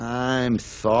I'm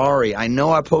sorry. I know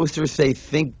our posters say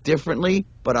think differently,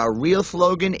 but our real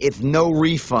slogan is no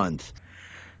refunds.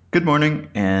 Good morning,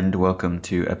 and welcome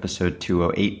to episode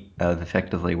 208 of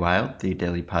Effectively Wild, the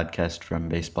daily podcast from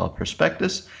Baseball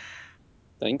Prospectus.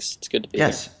 Thanks. It's good to be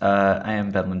Yes, I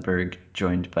am Ben Lindbergh,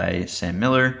 joined by Sam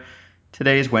Miller.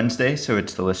 Today is Wednesday, so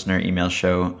it's the listener email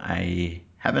show. I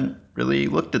haven't really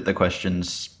looked at the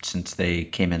questions since they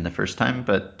came in the first time,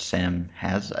 but Sam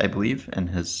has, I believe, and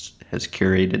has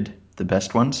curated the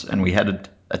best ones, and we had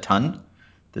a ton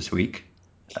this week.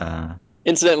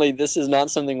 Incidentally, this is not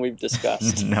something we've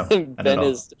discussed. No, not at Ben all.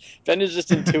 is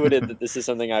just intuited that this is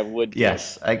something I would do.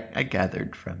 Yes, I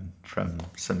gathered from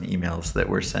some emails that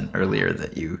were sent earlier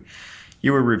that you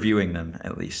were reviewing them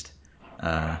at least,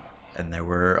 and there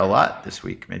were a lot this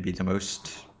week, maybe the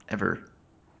most ever.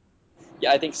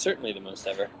 Yeah, I think certainly the most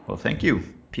ever. Well, thank you,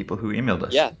 people who emailed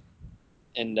us. Yeah,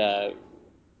 and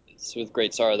it's with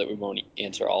great sorrow that we won't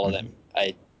answer all of them.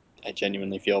 I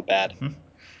genuinely feel bad.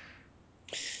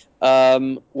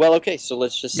 Well, okay, so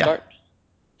let's just start.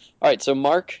 All right, so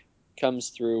Mark comes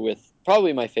through with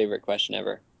probably my favorite question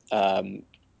ever.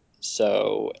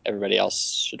 So everybody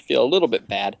else should feel a little bit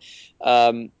bad.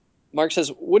 Mark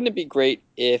says, wouldn't it be great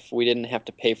if we didn't have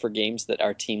to pay for games that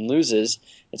our team loses?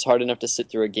 It's hard enough to sit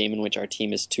through a game in which our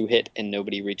team is 2-hit and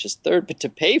nobody reaches third, but to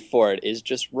pay for it is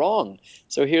just wrong.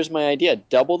 So here's my idea.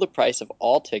 Double the price of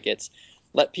all tickets.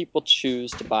 Let people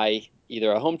choose to buy either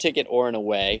a home ticket or an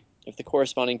away. If the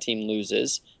corresponding team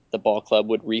loses, the ball club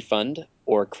would refund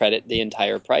or credit the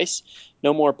entire price.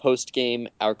 No more post-game,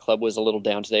 our club was a little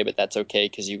down today, but that's okay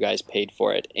because you guys paid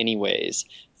for it anyways.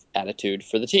 Attitude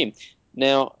for the team.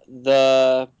 Now,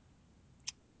 I'm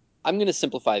going to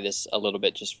simplify this a little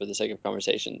bit just for the sake of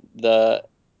conversation.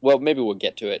 Well, maybe we'll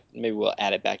get to it. Maybe we'll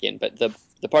add it back in. But the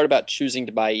part about choosing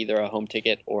to buy either a home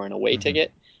ticket or an away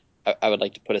ticket, I would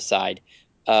like to put aside.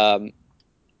 I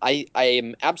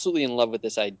am absolutely in love with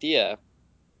this idea,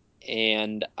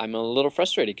 and I'm a little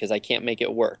frustrated because I can't make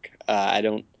it work. I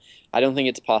don't think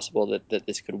it's possible that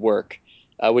this could work,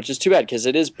 which is too bad because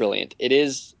it is brilliant. It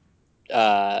is.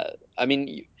 I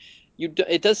mean,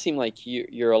 it does seem like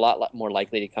you're a lot more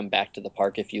likely to come back to the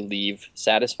park if you leave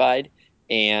satisfied,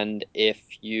 and if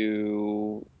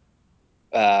you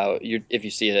if you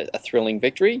see a thrilling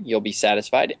victory, you'll be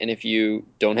satisfied, and if you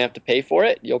don't have to pay for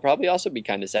it, you'll probably also be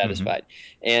kind of satisfied.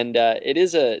 And it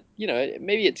is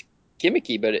maybe it's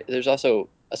gimmicky, but there's also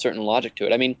a certain logic to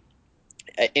it. I mean,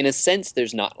 in a sense,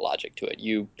 there's not logic to it.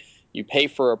 You pay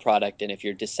for a product, and if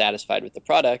you're dissatisfied with the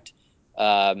product,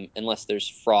 unless there's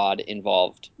fraud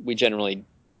involved, we generally,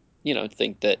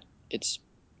 think that it's,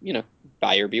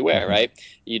 buyer beware, right?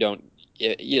 You don't,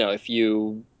 if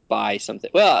you buy something,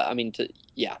 well, I mean,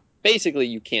 basically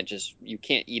you can't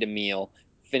eat a meal,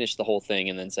 finish the whole thing,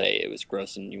 and then say it was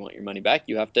gross and you want your money back.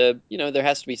 You have to, there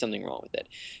has to be something wrong with it.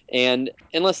 And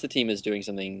unless the team is doing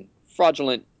something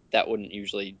fraudulent, that wouldn't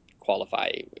usually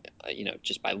qualify,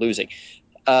 just by losing.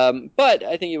 But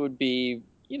I think it would be,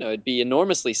 it'd be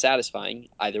enormously satisfying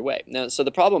either way. Now, so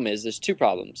the problem is there's two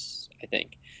problems, I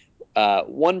think.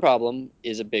 One problem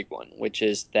is a big one, which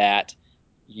is that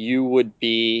you would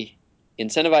be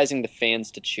incentivizing the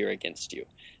fans to cheer against you.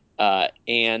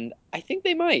 And I think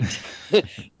they might.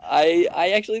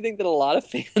 I actually think that a lot of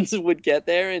fans would get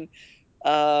there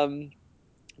and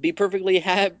be perfectly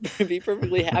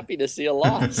happy to see a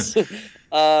loss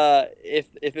if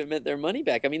it meant their money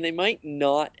back. I mean, they might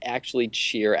not actually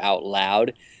cheer out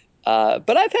loud,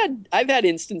 but I've had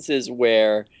instances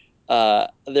where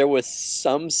there was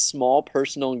some small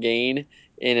personal gain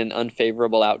in an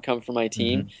unfavorable outcome for my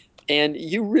team. And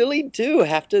you really do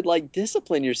have to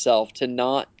discipline yourself to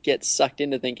not get sucked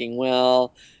into thinking,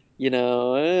 well,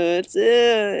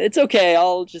 it's okay.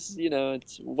 I'll just,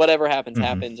 it's whatever happens,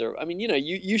 happens. Or, I mean,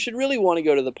 you should really want to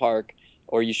go to the park,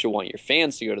 or you should want your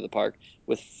fans to go to the park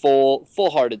with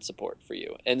full-hearted support for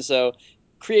you. And so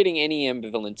creating any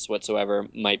ambivalence whatsoever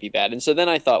might be bad. And so then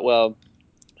I thought, well,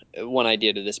 one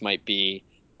idea to this might be,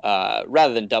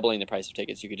 rather than doubling the price of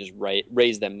tickets, you could just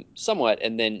raise them somewhat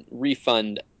and then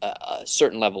refund a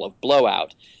certain level of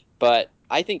blowout. But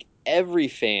I think every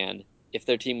fan, if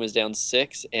their team was down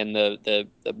 6 and the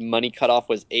money cutoff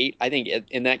was 8, I think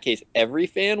in that case every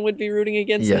fan would be rooting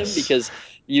against them because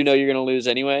you're going to lose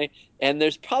anyway. And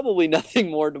there's probably nothing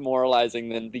more demoralizing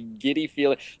than the giddy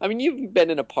feeling. I mean, you've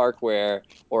been in a park or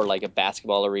like a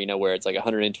basketball arena where it's like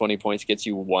 120 points gets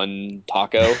you one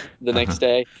taco the next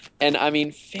day. And I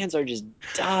mean, fans are just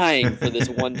dying for this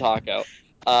one taco.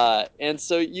 And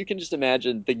so you can just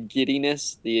imagine the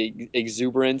giddiness, the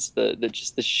exuberance,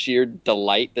 just the sheer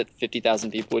delight that 50,000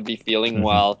 people would be feeling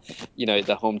while,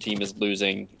 the home team is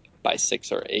losing by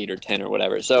 6 or 8 or 10 or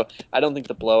whatever. So I don't think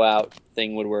the blowout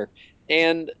thing would work.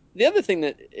 And the other thing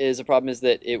that is a problem is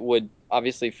that it would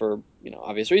obviously, for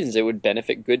obvious reasons, it would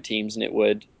benefit good teams, and it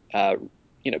would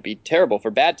be terrible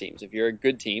for bad teams. If you're a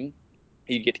good team,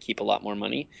 you get to keep a lot more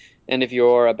money, and if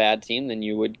you're a bad team, then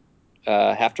you would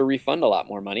have to refund a lot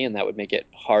more money, and that would make it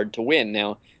hard to win.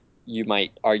 Now, you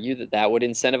might argue that that would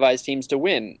incentivize teams to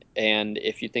win, and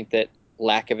if you think that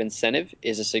lack of incentive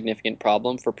is a significant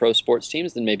problem for pro sports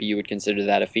teams, then maybe you would consider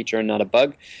that a feature and not a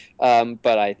bug.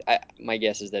 But my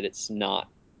guess is that it's not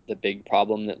the big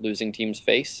problem that losing teams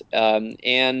face,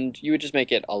 and you would just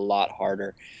make it a lot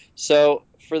harder. So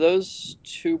for those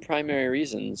two primary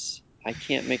reasons, I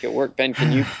can't make it work. Ben,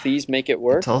 can you please make it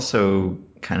work? It's also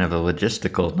kind of a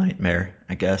logistical nightmare,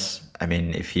 I guess. I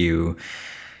mean, if you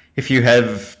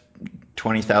have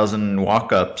 20,000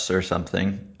 walk-ups or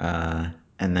something,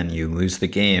 and then you lose the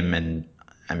game, and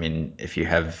I mean, if you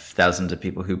have thousands of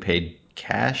people who paid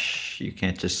cash, you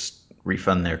can't just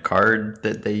refund their card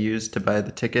that they used to buy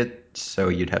the ticket. So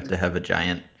you'd have to have a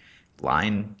giant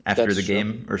line after That's the true.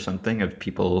 game or something of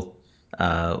people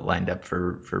lined up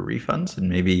for refunds, and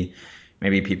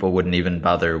maybe people wouldn't even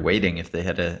bother waiting if they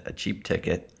had a cheap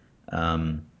ticket.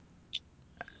 Um,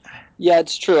 Yeah,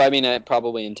 it's true. I mean,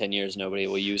 probably in 10 years, nobody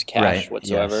will use cash right.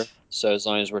 whatsoever. Yes. So as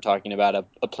long as we're talking about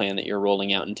a plan that you're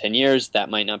rolling out in 10 years, that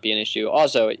might not be an issue.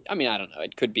 Also, I mean, I don't know.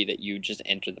 It could be that you just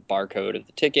enter the barcode of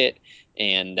the ticket,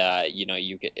 and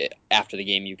you could, after the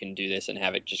game, you can do this and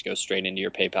have it just go straight into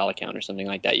your PayPal account or something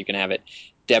like that. You can have it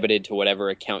debited to whatever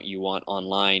account you want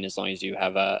online, as long as you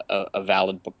have a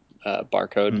valid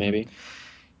barcode, maybe.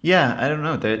 Yeah, I don't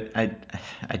know that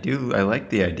I like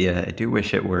the idea. I do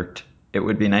wish it worked. It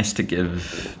would be nice to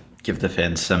give the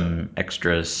fans some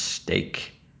extra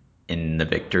stake in the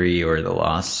victory or the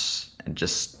loss, and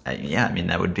just yeah, I mean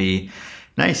that would be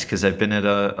nice because I've been at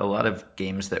a lot of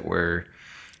games that were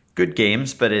good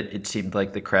games, but it seemed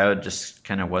like the crowd just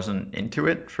kind of wasn't into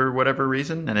it for whatever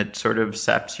reason, and it sort of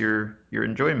saps your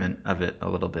enjoyment of it a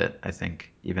little bit, I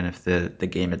think, even if the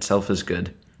game itself is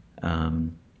good.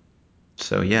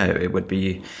 So yeah, it would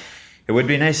be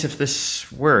nice if this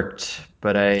worked,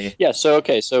 but I Yeah, so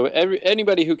okay, so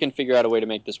anybody who can figure out a way to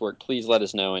make this work, please let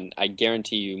us know, and I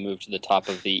guarantee you move to the top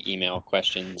of the email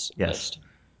questions yes. list.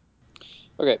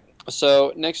 Okay,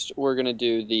 so next we're going to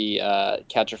do the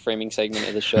catcher framing segment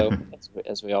of the show,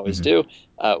 as we always Hmm. do.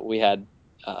 We had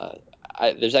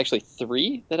there's actually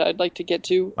three that I'd like to get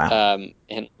to, Wow.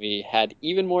 and we had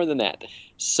even more than that.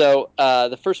 So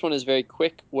the first one is very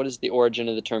quick. What is the origin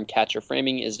of the term catcher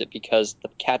framing? Is it because the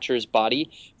catcher's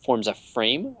body forms a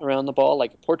frame around the ball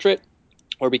like a portrait,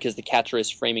 or because the catcher is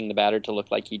framing the batter to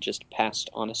look like he just passed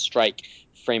on a strike?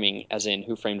 Framing, as in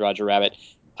Who Framed Roger Rabbit.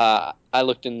 I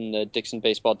looked in the Dixon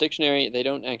Baseball Dictionary. They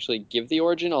don't actually give the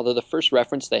origin, although the first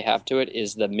reference they have to it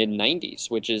is the mid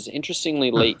 90s, which is interestingly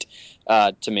Huh. late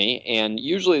to me. And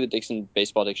usually the Dixon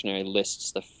Baseball Dictionary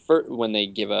lists the first, when they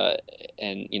give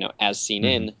as seen Hmm.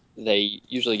 in, they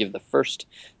usually give the first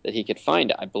that he could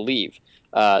find, I believe.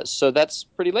 So that's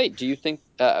pretty late. Do you think?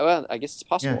 Well, I guess it's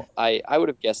Yeah, possible. I would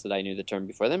have guessed that I knew the term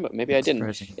before then, but maybe I that's didn't.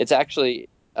 surprising. It's actually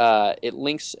it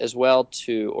links as well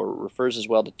to, or refers as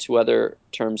well to, two other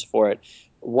terms for it.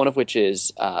 One of which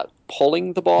is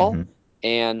pulling the ball, Hmm.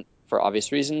 and for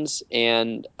obvious reasons.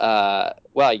 And well,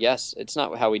 I guess it's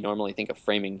not how we normally think of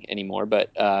framing anymore,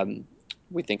 but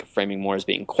we think of framing more as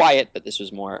being quiet. But this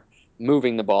was more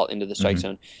moving the ball into the strike Hmm.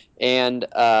 zone, and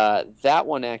that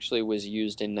one actually was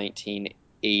used in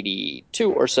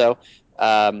 1982 or so.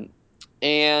 Um,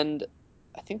 and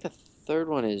I think the third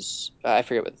one is I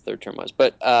forget what the third term was,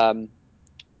 but I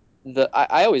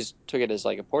always took it as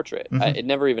like a portrait. It Hmm.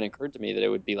 never even occurred to me that it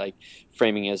would be like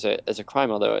framing as a crime,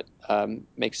 although it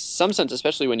makes some sense,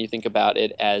 especially when you think about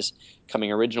it as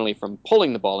coming originally from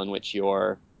pulling the ball, in which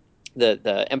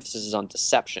the emphasis is on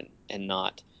deception and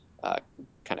not uh,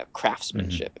 kind of Hmm.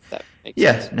 craftsmanship, if that makes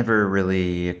Yeah, sense. it never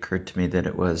really occurred to me that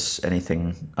it was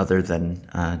anything other than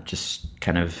just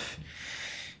kind of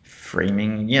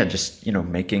framing. Yeah, just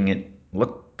making it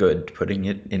look good, putting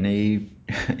it in a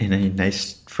in a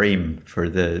nice frame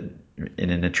in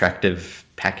an attractive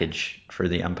package for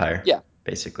the umpire, Yeah,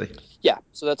 basically. yeah.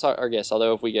 So that's our guess.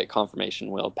 Although if we get confirmation,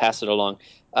 we'll pass it along.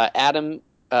 Adam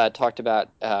talked about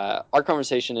our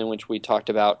conversation in which we talked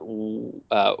about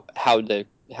how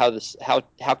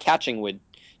catching would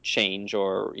change,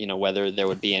 or whether there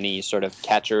would be any sort of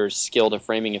catcher skill to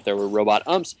framing if there were robot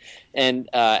umps. And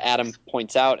Adam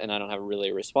points out, and I don't have really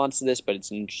a response to this, but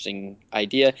it's an interesting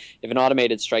idea. If an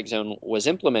automated strike zone was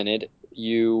implemented,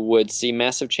 you would see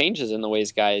massive changes in the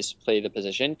ways guys play the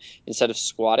position. Instead of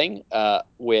squatting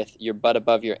with your butt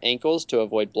above your ankles to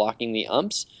avoid blocking the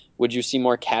umps, Would you see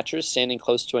more catchers standing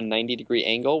close to a 90-degree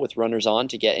angle with runners on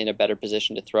to get in a better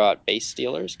position to throw out base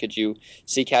stealers? Could you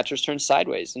see catchers turn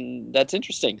sideways? And that's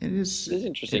interesting. It is. It is It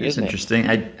interesting, is isn't it? interesting.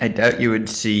 I doubt you would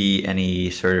see any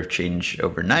sort of change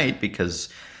overnight because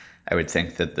I would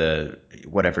think that the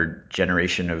whatever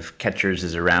generation of catchers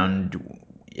is around,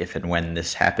 if and when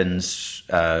this happens,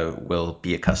 will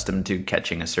be accustomed to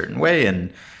catching a certain way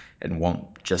and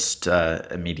won't just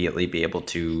immediately be able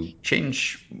to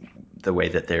change the way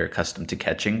that they're accustomed to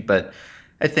catching. But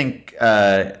I think,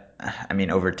 I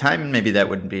mean, over time, maybe that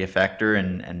wouldn't be a factor,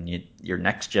 and your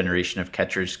next generation of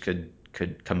catchers could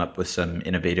come up with some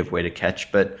innovative way to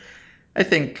catch. But I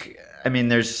think, I mean,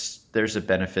 there's a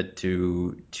benefit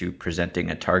to presenting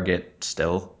a target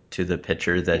still to the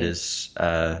pitcher that is,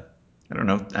 I don't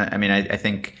know. I mean, I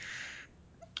think,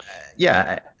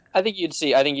 yeah. I think you'd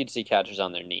see catchers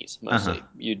on their knees Uh-huh.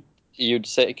 mostly. You'd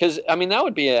say because I mean that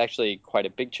would be actually quite a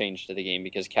big change to the game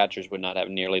because catchers would not have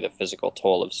nearly the physical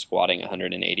toll of squatting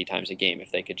 180 times a game if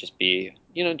they could just be,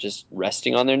 just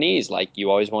resting on their knees like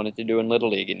you always wanted to do in Little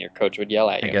League and your coach would yell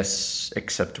at I you guess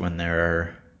except when there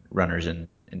are runners when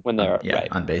on, they're right.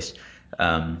 on base.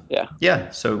 Um, Yeah.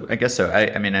 yeah, so I guess so.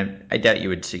 I mean, I doubt you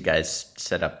would see guys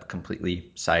set up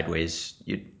completely sideways.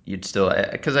 You'd still,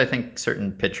 because I think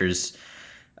certain pitchers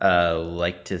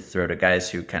like to throw to guys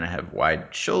who kind of have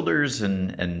wide shoulders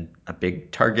and a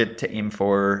big target to aim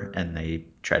for, and they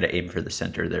try to aim for the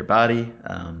center of their body.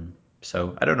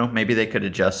 So I don't know. Maybe they could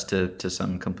adjust to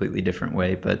some completely different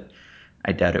way, but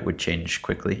I doubt it would change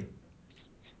quickly.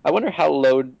 I wonder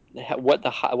what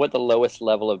the lowest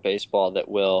level of baseball that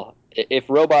will if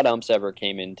robot umps ever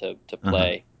came into to Uh-huh.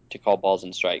 play to call balls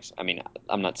and strikes. I mean,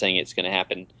 I'm not saying it's going to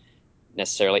happen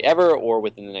necessarily ever or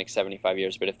within the next 75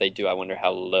 years, but if they do, I wonder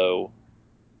how low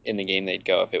in the game they'd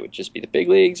go, if it would just be the big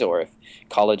leagues or if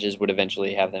colleges would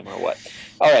eventually have them or what.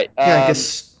 All right. Yeah, I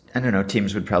guess I don't know.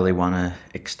 Teams would probably want to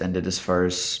extend it as far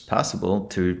as possible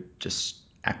to just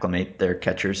acclimate their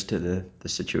catchers to the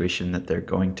situation that they're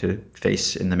going to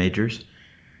face in the majors.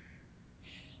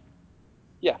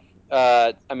 Yeah.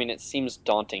 I mean, it seems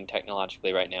daunting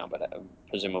technologically right now, but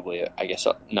presumably, I guess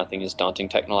nothing is daunting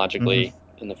technologically Mm-hmm.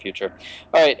 in the future.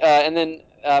 All right. And then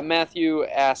Matthew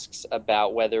asks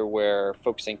about whether we're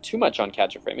focusing too much on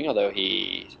catcher framing, although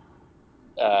he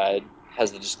uh,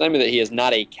 has the disclaimer that he is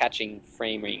not a catcher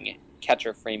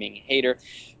framing hater,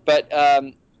 but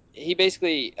he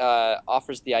basically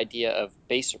offers the idea of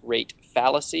base rate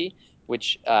fallacy,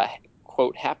 which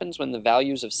quote happens when the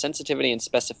values of sensitivity and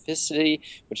specificity,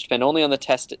 which depend only on the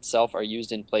test itself, are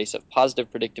used in place of positive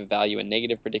predictive value and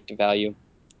negative predictive value,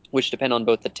 which depend on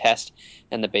both the test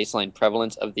and the baseline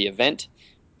prevalence of the event.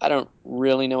 I don't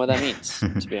really know what that means,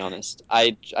 to be honest.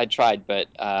 I tried, but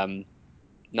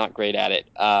not great at it.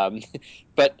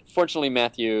 But fortunately,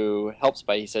 Matthew helps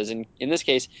by, he says, in this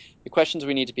case, the questions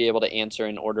we need to be able to answer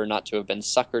in order not to have been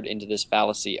suckered into this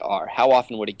fallacy are: how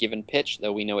often would a given pitch,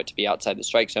 though we know it to be outside the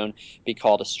strike zone, be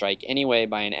called a strike anyway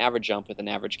by an average jump with an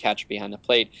average catcher behind the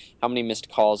plate? How many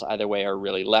missed calls either way are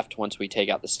really left once we take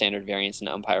out the standard variance in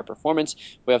umpire performance?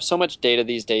 We have so much data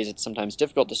these days, it's sometimes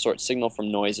difficult to sort signal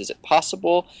from noise. Is it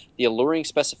possible the alluring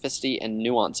specificity and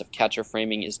nuance of catcher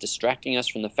framing is distracting us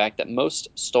from the fact that most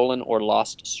stolen or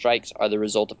lost strikes are the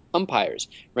result of umpires,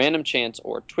 random chance,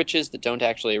 or twitches that don't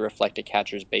actually reflect a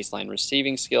catcher's baseline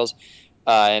receiving skills?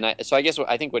 So I guess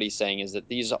I think what he's saying is that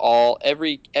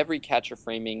every catcher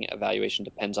framing evaluation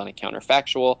depends on a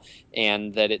counterfactual,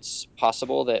 and that it's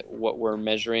possible that what we're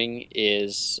measuring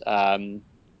is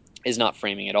not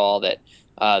framing at all. That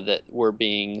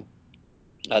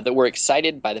we're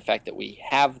excited by the fact that we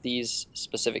have these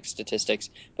specific statistics,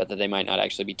 but that they might not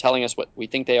actually be telling us what we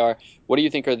think they are. What do you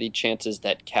think are the chances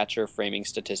that catcher framing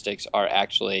statistics are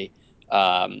actually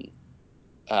um,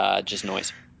 just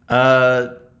noise? Uh,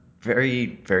 very,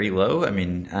 very low. I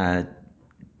mean,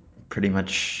 pretty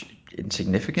much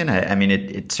insignificant. I mean,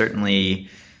 it certainly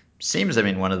seems, I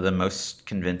mean, one of the most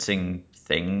convincing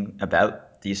thing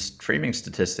about these framing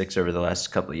statistics over the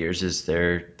last couple of years is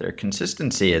their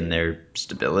consistency and their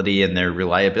stability and their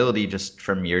reliability just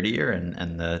from year to year,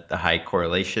 and the high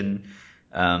correlation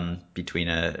between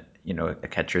a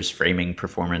catcher's framing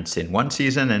performance in one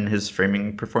season and his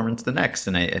framing performance the next.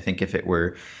 And I think if it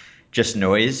were just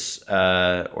noise,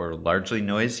 or largely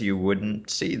noise, you wouldn't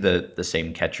see the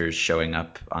same catchers showing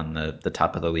up on the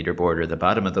top of the leaderboard or the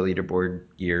bottom of the leaderboard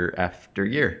year after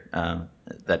year.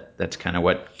 That's kind of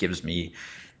what gives me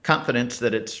confidence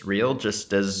that it's real,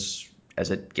 just as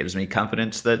it gives me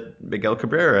confidence that Miguel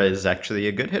Cabrera is actually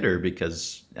a good hitter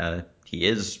because he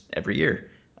is every year.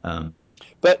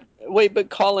 But Wait, but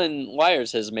Colin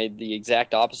Wires has made the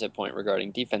exact opposite point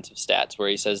regarding defensive stats, where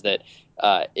he says that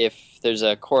if there's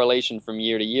a correlation from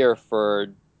year to year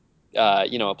for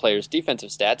a player's defensive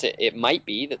stats, it might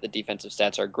be that the defensive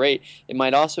stats are great. It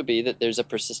might also be that there's a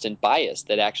persistent bias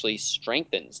that actually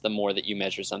strengthens the more that you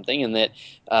measure something, and that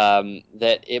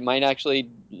it might actually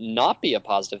not be a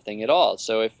positive thing at all.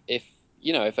 So if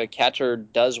a catcher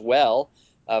does well,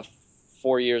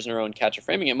 4 years in a row in catcher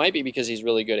framing, it might be because he's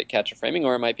really good at catcher framing,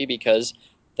 or it might be because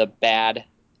the bad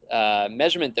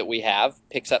measurement that we have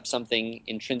picks up something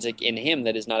intrinsic in him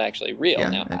that is not actually real.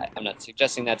 Now, I'm not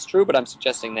suggesting that's true, but I'm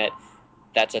suggesting that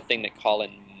that's a thing that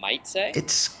Colin might say.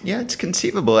 It's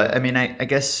conceivable. I mean, I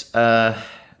guess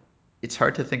it's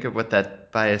hard to think of what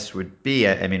that bias would be.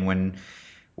 I mean,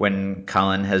 when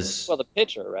Colin has, Well, the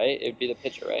pitcher, right? It would be the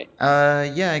pitcher, right?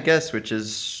 yeah, I guess, which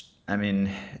is, I mean,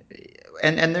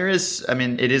 and there is, I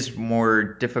mean, it is more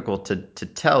difficult to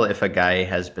tell if a guy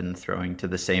has been throwing to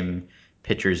the same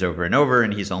pitchers over and over,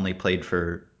 and he's only played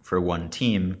for one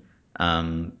team.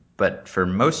 But for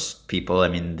most people, I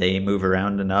mean, they move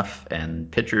around enough,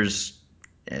 and pitchers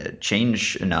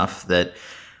change enough that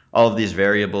all of these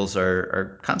variables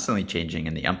are constantly changing,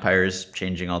 and the umpire is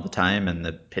changing all the time, and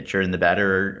the pitcher and the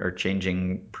batter are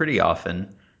changing pretty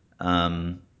often.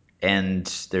 And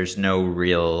there's no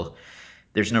real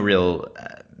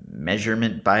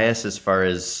measurement bias as far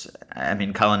as, I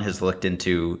mean, Colin has looked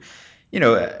into,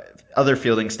 other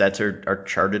fielding stats are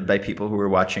charted by people who are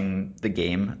watching the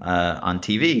game on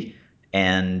TV,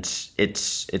 and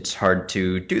it's hard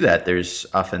to do that. There's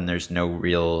no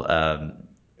real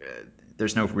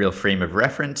frame of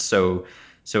reference. So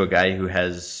a guy who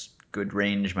has good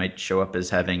range might show up as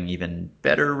having even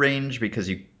better range because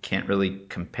you can't really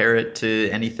compare it to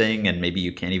anything, and maybe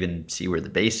you can't even see where the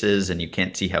base is, and you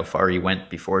can't see how far he went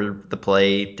before the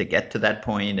play to get to that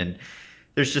point. And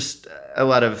there's just a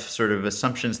lot of sort of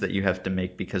assumptions that you have to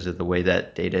make because of the way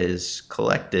that data is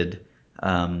collected.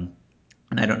 And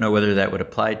I don't know whether that would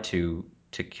apply to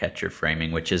catcher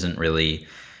framing, which isn't really,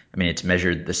 I mean, it's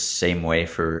measured the same way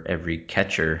for every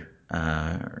catcher,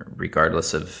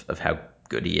 regardless of how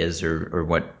good he is or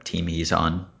what team he's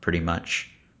on, pretty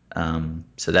much.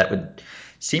 So that would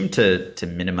seem to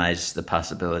minimize the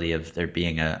possibility of there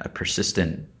being a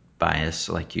persistent bias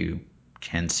like you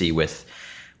can see with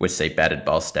say batted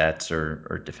ball stats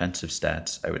or defensive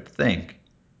stats, I would think.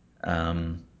 I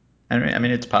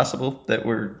mean, it's possible that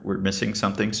we're missing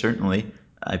something. Certainly,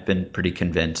 I've been pretty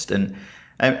convinced, and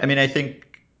I mean, I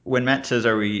think when Matt says,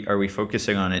 "Are we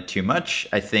focusing on it too much?"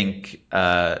 I think,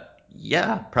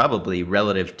 yeah, probably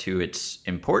relative to its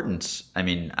importance. I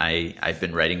mean, I've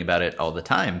been writing about it all the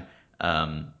time,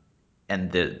 and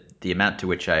the amount to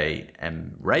which I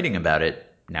am writing about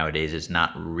it nowadays is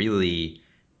not really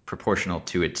proportional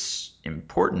to its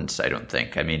importance, I don't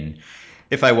think. I mean,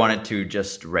 if I wanted to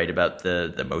just write about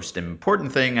the most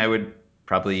important thing, I would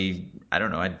probably, I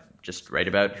don't know, I'd just write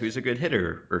about who's a good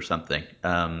hitter or something.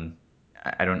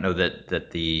 I don't know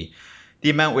that the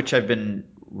amount which I've been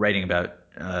writing about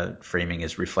framing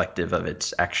is reflective of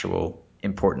its actual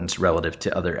importance relative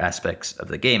to other aspects of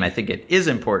the game. I think it is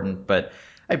important, but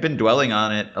I've been dwelling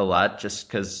on it a lot just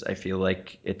because I feel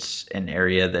like it's an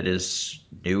area that is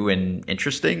new and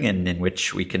interesting, and in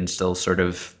which we can still sort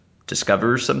of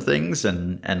discover some things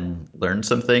and learn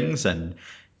some things. And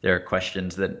there are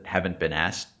questions that haven't been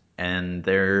asked, and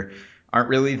there aren't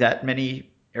really that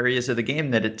many areas of the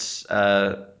game that it's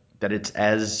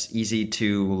as easy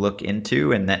to look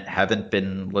into and that haven't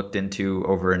been looked into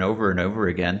over and over and over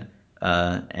again.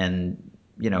 And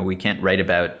we can't write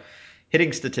about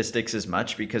hitting statistics as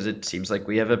much because it seems like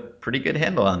we have a pretty good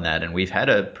handle on that, and we've had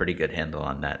a pretty good handle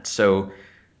on that. So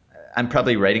I'm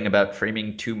probably writing about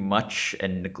framing too much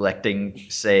and neglecting,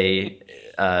 say,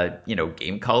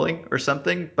 game calling or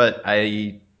something, but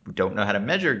I don't know how to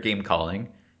measure game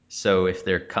calling. So if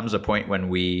there comes a point when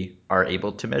we are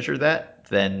able to measure that,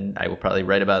 then I will probably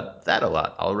write about that a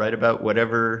lot. I'll write about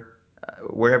wherever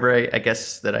I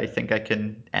guess that I think I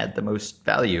can add the most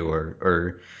value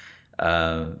or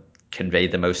convey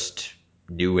the most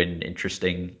new and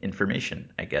interesting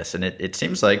information, I guess. And it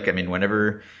seems like, I mean,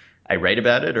 whenever I write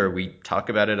about it or we talk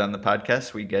about it on the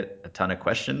podcast, we get a ton of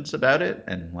questions about it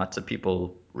and lots of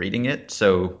people reading it.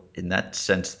 So in that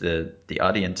sense, the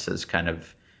audience has kind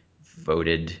of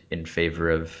voted in favor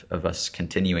of us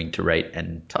continuing to write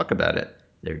and talk about it.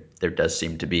 There does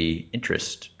seem to be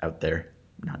interest out there,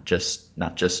 not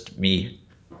just me.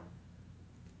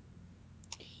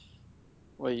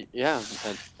 Well, yeah,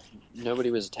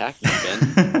 nobody was attacking you,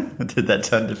 Ben. Did that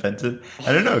sound defensive?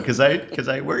 I don't know, because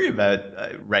I worry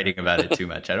about writing about it too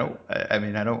much. I don't. I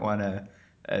mean, I don't want to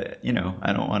I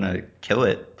don't want to kill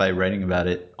it by writing about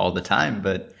it all the time,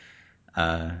 but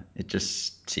it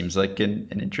just seems like an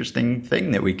interesting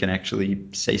thing that we can actually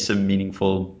say some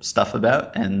meaningful stuff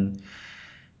about. And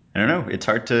I don't know, it's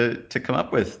hard to come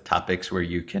up with topics where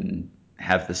you can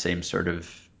have the same sort of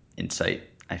insight,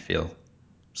 I feel.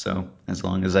 So as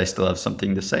long as I still have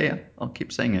something to say, I'll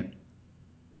keep saying it.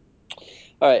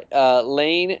 All right.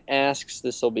 Lane asks,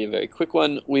 this will be a very quick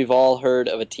one. We've all heard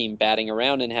of a team batting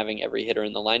around and having every hitter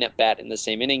in the lineup bat in the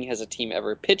same inning. Has a team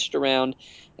ever pitched around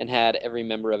and had every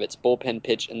member of its bullpen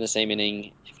pitch in the same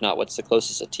inning? If not, what's the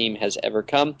closest a team has ever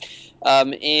come?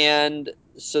 And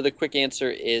so the quick answer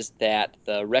is that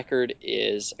the record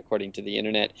is, according to the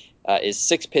internet, is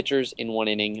 6 pitchers in one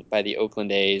inning by the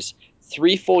Oakland A's,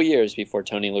 3 full years before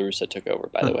Tony La Russa took over,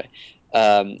 by the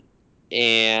way.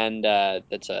 And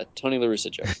that's a Tony La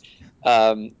Russa joke.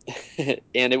 And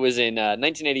it was in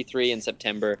 1983 in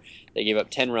September. They gave up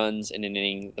 10 runs in an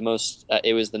inning. It was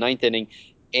the 9th inning,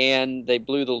 and they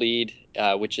blew the lead,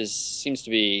 which seems to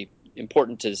be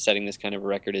important to setting this kind of a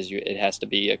record. It has to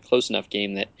be a close enough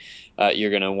game that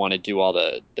you're going to want to do all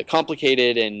the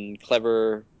complicated and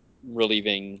clever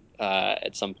relieving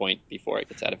at some point before it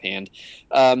gets out of hand.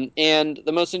 And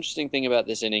the most interesting thing about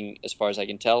this inning, as far as I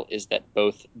can tell, is that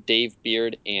both Dave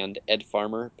Beard and Ed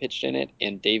Farmer pitched in it,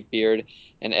 and Dave Beard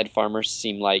and Ed Farmer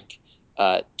seem like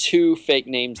 2 fake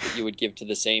names that you would give to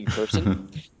the same person.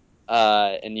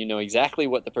 And you know exactly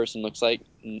what the person looks like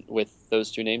with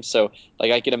those 2 names. So,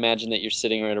 like, I could imagine that you're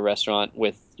sitting at a restaurant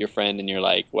with your friend, and you're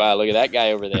like, "Wow, look at that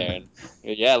guy over there," and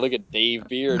 "Yeah, look at Dave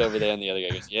Beard over there," and the other guy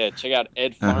goes, "Yeah, check out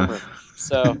Ed Farmer."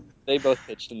 So they both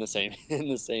pitched in the same in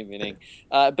the same inning.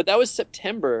 But that was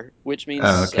September, which Oh,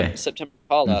 means okay. September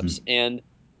call-ups, Mm-hmm.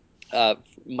 and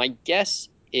my guess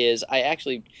is I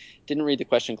actually didn't read the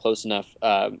question close enough.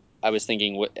 I was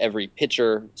thinking what every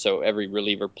pitcher, so every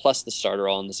reliever plus the starter,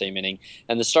 all in the same inning,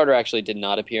 and the starter actually did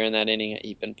not appear in that inning.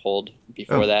 He'd been pulled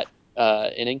before Oh, that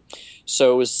inning,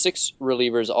 so it was 6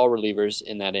 relievers, all relievers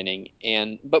in that inning.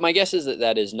 But my guess is that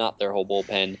that is not their whole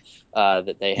bullpen.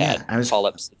 That they yeah. had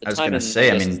call-ups at the I was time, gonna and my say.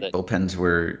 I guess is mean, that bullpens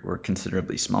were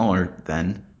considerably smaller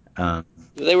then.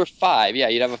 they were 5. Yeah,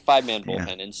 you'd have a 5-man Yeah.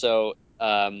 bullpen, and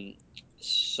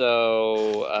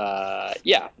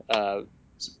yeah.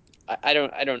 I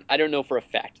don't know for a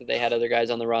fact that they had other guys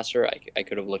on the roster. I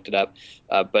could have looked it up,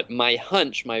 but my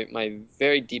hunch, my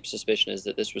very deep suspicion is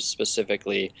that this was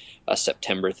specifically a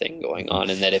September thing going on,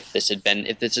 and that if this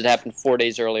had happened 4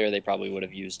 days earlier, they probably would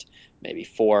have used maybe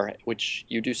 4, which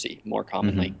you do see more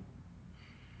commonly.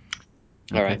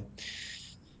 Mm-hmm. All Okay.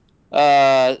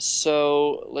 right.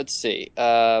 So let's see.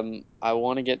 I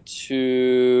want to get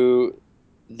to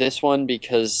this one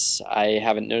because I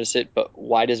haven't noticed it, but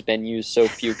why does Ben use so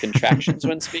few contractions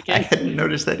when I speaking? hadn't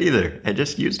noticed that either. I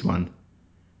just used one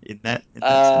in that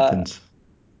Uh, sentence.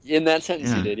 in that sentence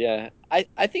you Yeah. did, yeah.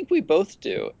 I think we both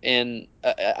do, and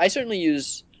I certainly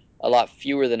use a lot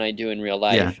fewer than I do in real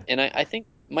Yeah. life, and I think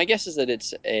my guess is that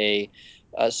it's a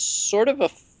sort of a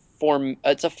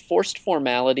it's a forced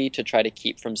formality to try to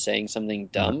keep from saying something Uh,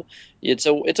 dumb. It's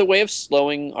a way of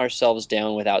slowing ourselves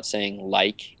down without saying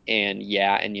like and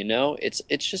yeah and you know. It's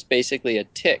just basically a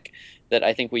tick that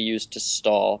I think we use to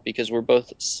stall because we're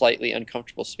both slightly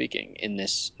uncomfortable speaking in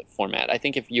this format. I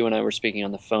think if you and I were speaking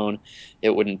on the phone, it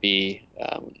wouldn't be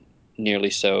nearly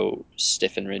so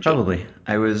stiff and rigid. Probably.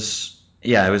 I was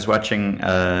watching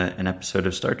an episode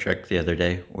of Star Trek the other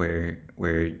day where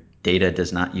Data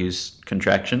does not use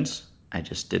contractions. I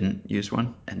just didn't use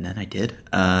one, and then I did.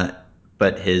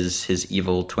 But his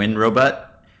evil twin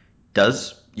robot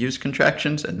does use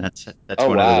contractions, and that's Oh,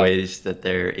 one of the wow. ways that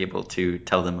they're able to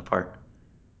tell them apart.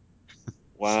 So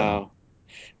Wow.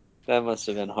 That must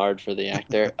have been hard for the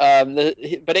actor.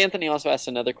 But Anthony also asked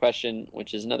another question,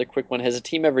 which is another quick one. Has a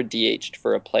team ever DH'd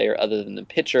for a player other than the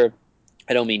pitcher?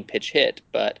 I don't mean pinch hit,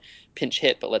 but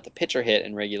let the pitcher hit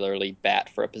and regularly bat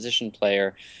for a position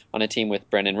player on a team with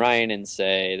Brendan Ryan and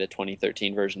say the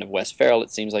 2013 version of Wes Farrell.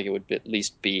 It seems like it would at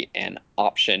least be an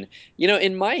option.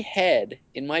 In my head,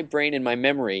 in my brain, in my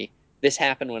memory, this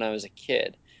happened when I was a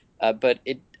kid, but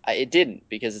it didn't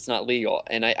because it's not legal.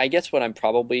 And I guess what I'm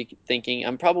probably thinking,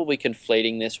 I'm probably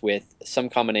conflating this with some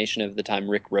combination of the time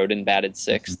Rick Rhoden batted mhm.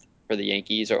 sixth for the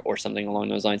Yankees or something along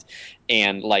those lines,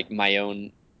 and like my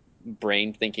own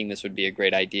brain thinking this would be a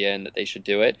great idea and that they should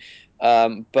do it.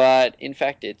 But in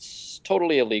fact, it's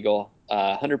totally illegal,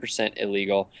 100%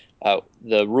 illegal.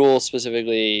 The rule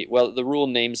specifically, well, the rule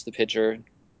names the pitcher.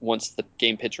 Once the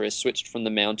game pitcher is switched from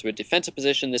the mound to a defensive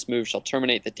position, this move shall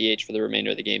terminate the DH for the remainder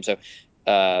of the game. So,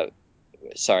 uh,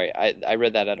 sorry, I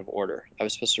read that out of order. I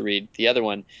was supposed to read the other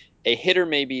one. A hitter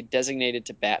may be designated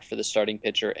to bat for the starting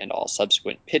pitcher and all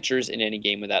subsequent pitchers in any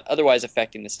game without otherwise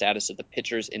affecting the status of the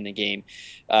pitchers in the game.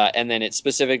 And then it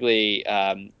specifically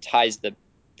ties the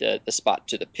spot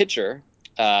to the pitcher.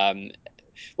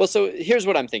 Well, so here's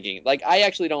what I'm thinking. Like, I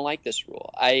actually don't like this rule.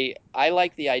 I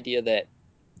like the idea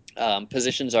that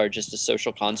positions are just a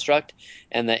social construct,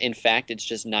 and that in fact it's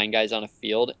just nine guys on a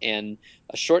field, and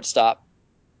a shortstop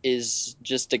is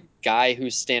just a guy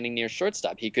who's standing near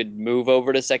shortstop. He could move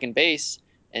over to second base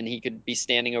and he could be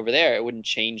standing over there. It wouldn't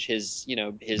change his,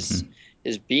 Mhm.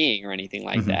 his being or anything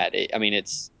like Mhm. that. I mean,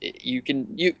 you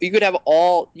could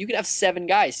have seven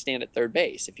guys stand at third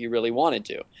base if you really wanted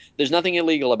to. There's nothing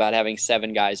illegal about having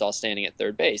seven guys all standing at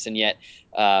third base, and yet,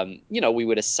 we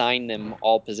would assign them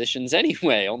all positions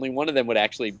anyway. Only one of them would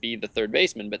actually be the third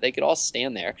baseman, but they could all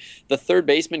stand there. The third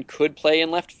baseman could play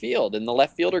in left field, and the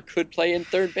left fielder could play in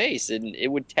third base, and it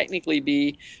would technically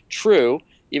be true,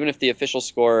 even if the official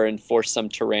scorer enforced some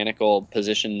tyrannical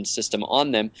position system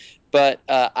on them. But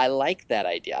I like that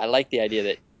idea. I like the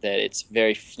idea that it's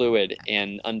very fluid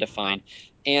and undefined.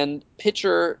 And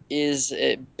pitcher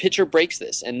breaks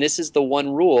this, and this is the one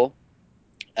rule.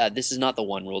 This is not the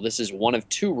one rule. This is one of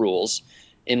two rules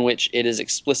in which it is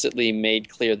explicitly made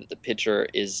clear that the pitcher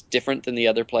is different than the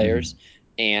other Mhm. players,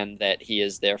 and that he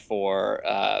therefore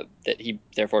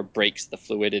breaks the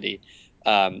fluidity.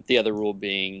 The other rule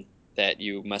being that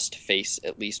you must face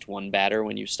at least one batter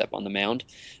when you step on the mound.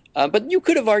 But you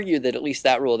could have argued that at least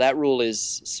that rule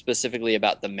is specifically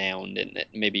about the mound, and that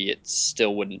maybe it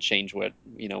still wouldn't change what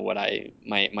my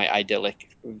idyllic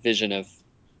vision of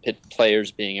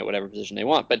players being at whatever position they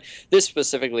want. But this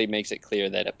specifically makes it clear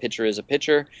that a pitcher is a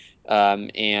pitcher,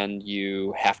 and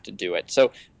you have to do it.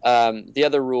 So the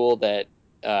other rule that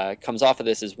comes off of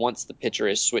this is once the pitcher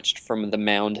is switched from the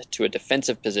mound to a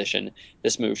defensive position,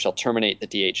 this move shall terminate the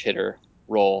DH hitter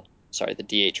role. Sorry, the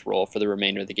DH role for the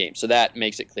remainder of the game. So that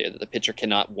makes it clear that the pitcher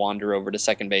cannot wander over to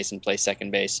second base and play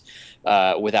second base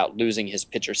without losing his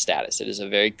pitcher status. It is a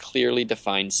very clearly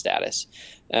defined status.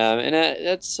 And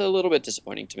that's a little bit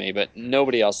disappointing to me, but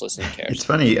nobody else listening It's cares.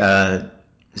 funny.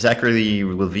 Zachary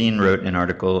Levine wrote an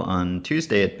article on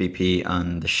Tuesday at BP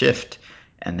on the shift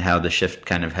and how the shift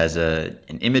kind of has an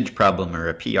image problem or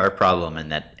a PR problem,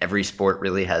 and that every sport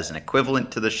really has an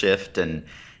equivalent to the shift, and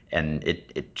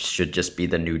it should just be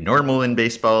the new normal in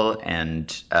baseball,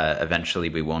 and eventually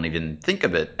we won't even think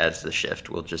of it as the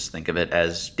shift. We'll just think of it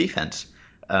as defense.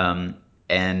 Um,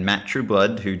 and Matt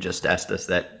Trueblood, who just asked us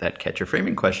that catcher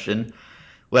framing question,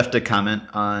 left a comment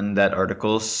on that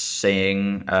article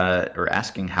saying or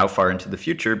asking how far into the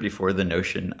future before the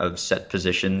notion of set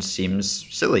positions seems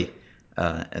silly,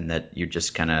 and that you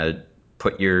just kind of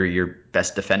put your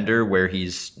best defender where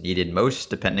he's needed most,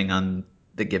 depending on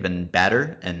the given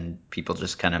batter, and people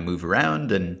just kind of move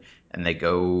around and they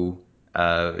go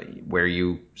where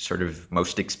you sort of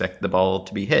most expect the ball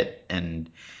to be hit. And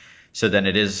so then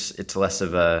it's less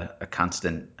of a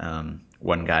constant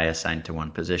one guy assigned to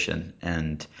one position.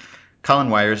 And Colin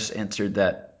Wires answered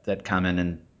that comment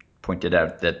and pointed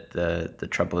out that the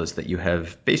trouble is that you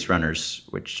have base runners,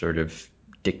 which sort of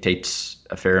dictates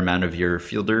a fair amount of your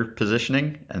fielder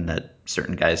positioning, and that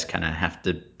certain guys kind of have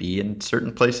to be in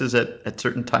certain places at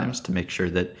certain times to make sure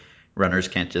that runners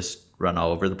can't just run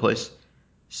all over the place.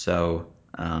 So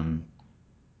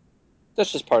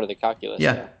That's just part of the calculus,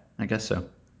 yeah, yeah. I guess so.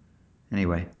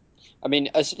 Anyway, I mean,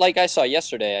 like I saw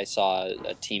yesterday, I saw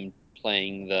a team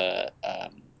playing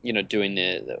doing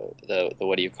the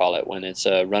what do you call it when it's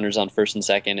runners on first and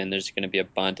second, and there's going to be a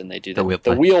bunt, and they do the wheel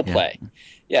the play. wheel Yeah. play.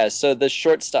 Yeah, so the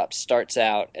shortstop starts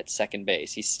out at second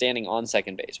base. He's standing on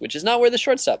second base, which is not where the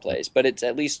shortstop plays, but it's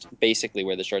at least basically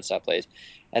where the shortstop plays.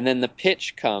 And then the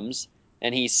pitch comes,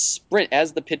 and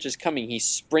as the pitch is coming, he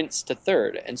sprints to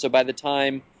third. And so by the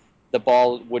time the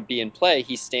ball would be in play,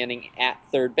 he's standing at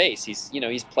third base. He's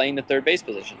playing the third base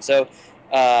position. So,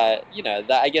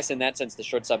 I guess in that sense, the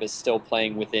shortstop is still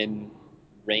playing within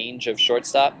range of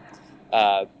shortstop.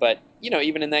 But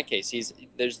even in that case,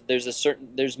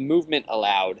 there's movement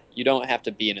allowed. You don't have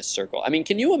to be in a circle. I mean,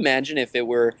 can you imagine if it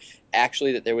were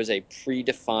actually that there was a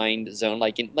predefined zone,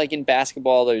 like in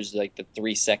basketball, there's like the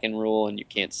 3 second rule, and you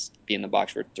can't be in the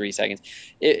box for 3 seconds.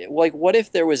 Like, what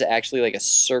if there was actually like a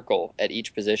circle at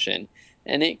each position,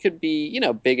 and it could be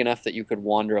big enough that you could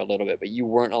wander a little bit, but you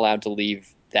weren't allowed to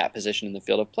leave that position in the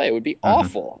field of play? It would be Mm-hmm.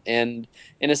 awful. And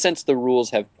in a sense, the rules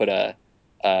have put a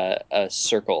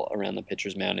circle around the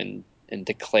pitcher's mound, and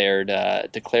declared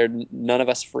none of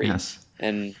us free. Yes.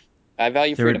 And I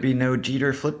value There would freedom. be no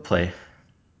Jeter flip play.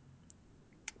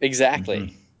 Exactly.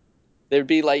 Mm-hmm. There'd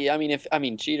be like,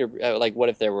 cheater. Like, what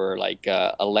if there were like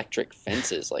electric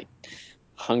fences, like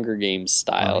Hunger Games Well,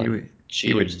 style, and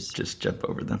he would cheaters? just jump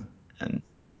over them. And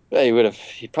Yeah,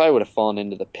 he probably would have fallen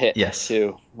into the pit yes.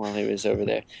 too while he was over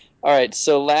there. All right,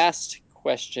 so last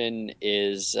question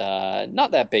is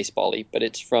not that baseball-y, but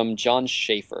it's from John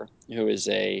Schaefer, who is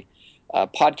a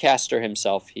podcaster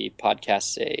himself. He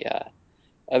podcasts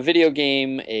a video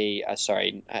game.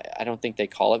 Sorry, I don't think they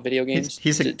call it video games. Do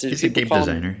He's a people game call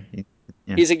them? designer.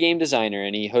 Yeah. He's a game designer,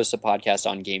 and he hosts a podcast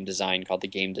on game design called the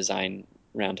Game Design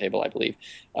Roundtable, I believe.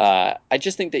 I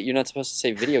just think that you're not supposed to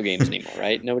say video games anymore,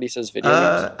 right? Nobody says video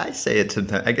games. I say it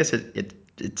sometimes. I guess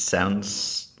it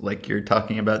sounds like you're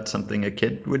talking about something a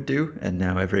kid would do, and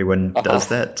now everyone Uh-huh. does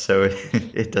that, so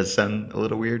it does sound a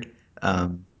little weird. All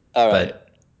right. But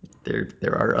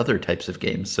there are other types of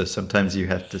games, so sometimes you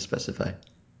have to specify.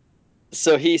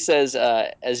 So he says,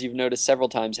 as you've noticed several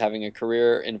times, having a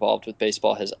career involved with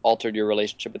baseball has altered your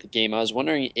relationship with the game. I was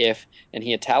wondering if, and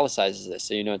he italicizes this,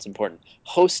 so you know it's important,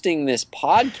 hosting this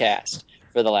podcast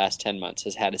for the last 10 months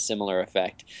has had a similar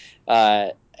effect.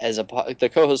 As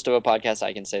the co-host of a podcast,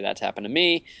 I can say that's happened to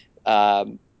me.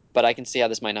 Um, but I can see how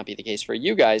this might not be the case for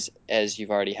you guys, as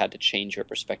you've already had to change your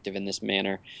perspective in this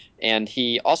manner. And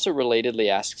he also relatedly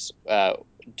asks,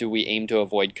 do we aim to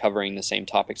avoid covering the same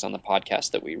topics on the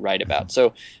podcast that we write about?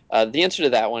 So the answer to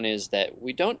that one is that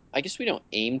we don't. I guess we don't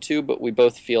aim to, but we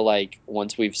both feel like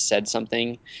once we've said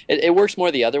something, it works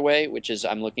more the other way, which is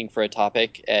I'm looking for a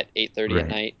topic at 8:30 at Right.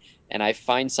 night, and I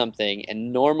find something,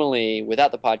 and normally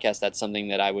without the podcast, that's something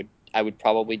that I would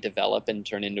probably develop and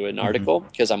turn into an Hmm. article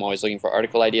because I'm always looking for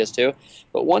article ideas too.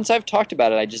 But once I've talked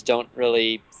about it, I just don't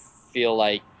really feel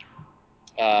like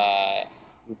uh,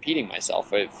 repeating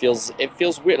myself. It feels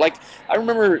weird. Like I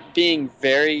remember being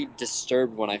very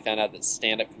disturbed when I found out that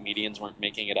stand-up comedians weren't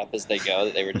making it up as they go;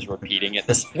 that they were just repeating it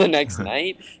the next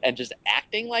night and just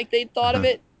acting like they'd thought of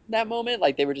Uh-huh. it that moment,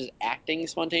 like they were just acting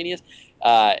spontaneous.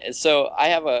 So I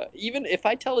have even if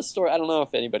I tell a story, I don't know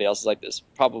if anybody else is like this.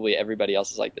 Probably everybody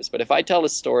else is like this. But if I tell a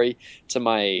story to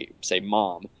my say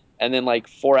mom, and then like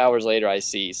 4 hours later I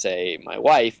see say my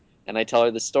wife and I tell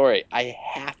her the story, I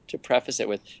have to preface it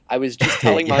with, I was just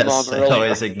telling my mom Yes, I earlier.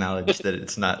 always acknowledge that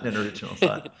it's not an original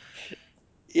thought.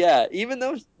 Yeah, even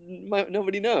though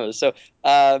nobody knows.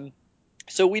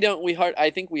 So we don't, I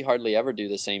think we hardly ever do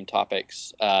the same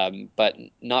topics, but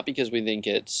not because we think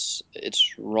it's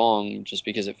wrong, just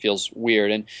because it feels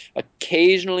weird. And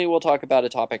occasionally we'll talk about a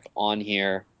topic on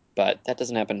here, but that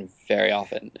doesn't happen very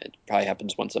often. It probably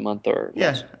happens once a month or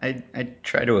Yeah, less. I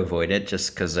try to avoid it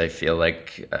just because I feel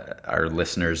like our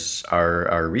listeners are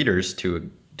our readers to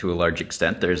a large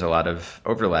extent. There's a lot of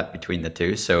overlap between the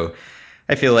two, so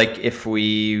I feel like if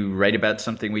we write about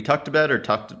something we talked about or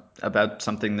talked about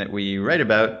something that we write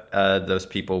about, those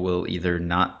people will either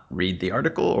not read the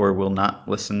article or will not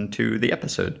listen to the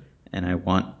episode. And I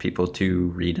want people to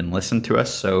read and listen to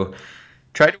us, so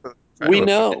try to try to avoid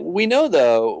it. We know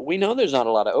there's not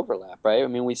a lot of overlap, right? I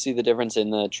mean, we see the difference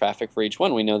in the traffic for each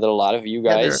one. We know that a lot of you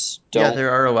Yeah, guys yeah, don't,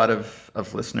 there are a lot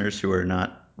of listeners who are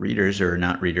not readers or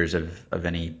not readers of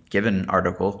any given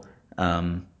article.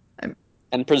 Um, I-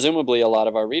 and presumably a lot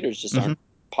of our readers just mhm, aren't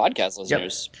podcast yep.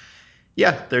 listeners.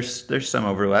 Yeah, there's some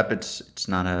overlap. It's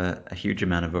not a huge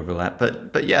amount of overlap,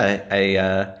 but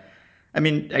yeah, I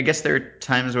mean, I guess there are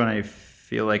times when I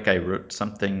feel like I wrote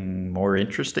something more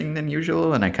interesting than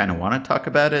usual, and I kind of want to talk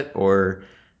about it. Or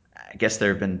I guess there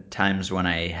have been times when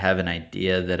I have an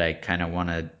idea that I kind of want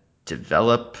to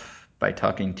develop by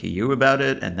talking to you about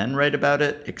it and then write about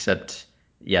it. Except,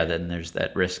 yeah, then there's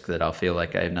that risk that I'll feel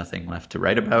like I have nothing left to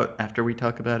write about after we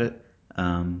talk about it.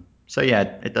 So yeah,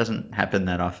 it doesn't happen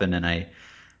that often, and I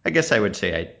guess I would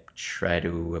say I try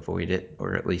to avoid it,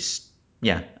 or at least,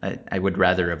 yeah, I would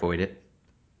rather avoid it.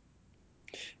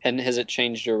 And has it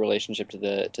changed your relationship to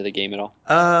the game at all?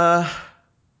 Uh,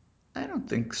 I don't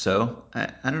think so.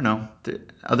 I don't know.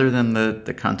 Other than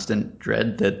the constant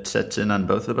dread that sets in on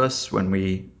both of us when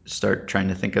we start trying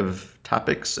to think of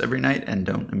topics every night and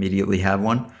don't immediately have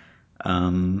one,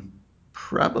 um,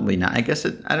 probably not. I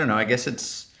don't know. I guess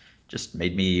it's just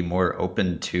made me more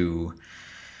open to.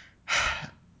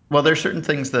 Well, there's certain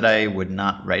things that I would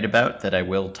not write about that I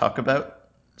will talk about.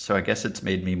 So I guess it's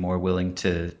made me more willing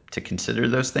to consider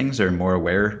those things or more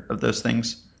aware of those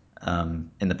things.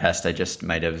 In the past, I just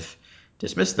might have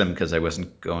dismissed them because I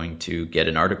wasn't going to get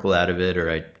an article out of it, or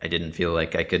I didn't feel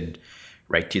like I could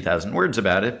write 2,000 words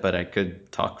about it, but I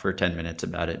could talk for 10 minutes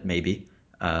about it, maybe.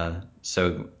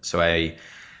 So I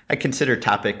consider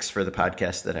topics for the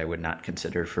podcast that I would not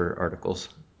consider for articles.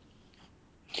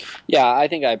 Yeah, I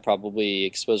think I probably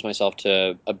expose myself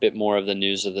to a bit more of the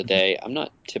news of the day. I'm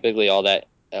not typically all that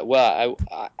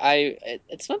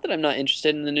it's not that I'm not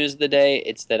interested in the news of the day.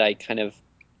 It's that I kind of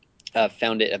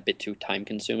found it a bit too time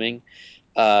consuming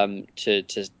to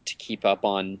keep up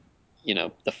on,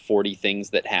 the 40 things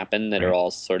that happen that are Right.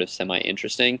 all sort of semi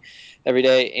interesting every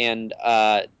day. And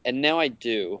now I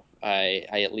do. I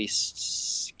at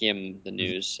least skim the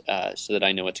news so that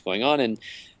I know what's going on,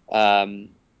 um,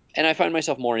 and I find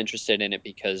myself more interested in it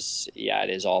because, yeah, it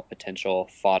is all potential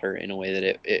fodder in a way that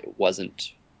it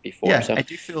wasn't before. Yeah, So, I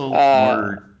do feel uh,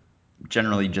 more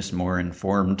generally just more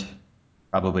informed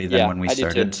probably than yeah, when we I do too.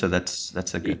 started, so that's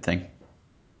a good thing.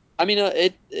 I mean,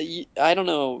 I don't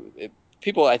know.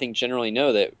 People, I think, generally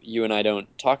know that you and I don't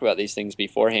talk about these things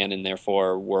beforehand, and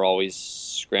therefore we're always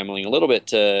scrambling a little bit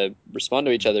to respond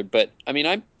to each other. But I mean,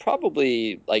 I'm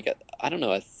probably like, I don't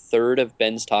know, a third of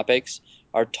Ben's topics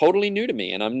are totally new to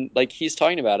me, and I'm like, he's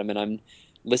talking about them, and I'm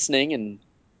listening and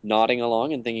nodding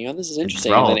along and thinking, oh, this is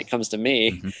interesting. And then Enthralled. it comes to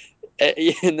me, Mhm.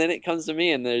 and then it comes to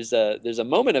me, and there's a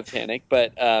moment of panic,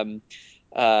 but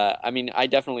I mean, I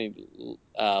definitely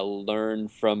learn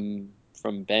from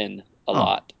Ben a Oh,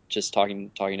 lot just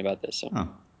talking about this. So, oh,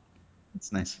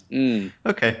 that's nice. mm,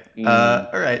 Okay.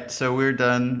 mm. All right. So we're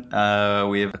done.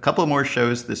 We have a couple more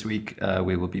shows this week.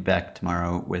 We will be back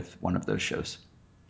tomorrow with one of those shows.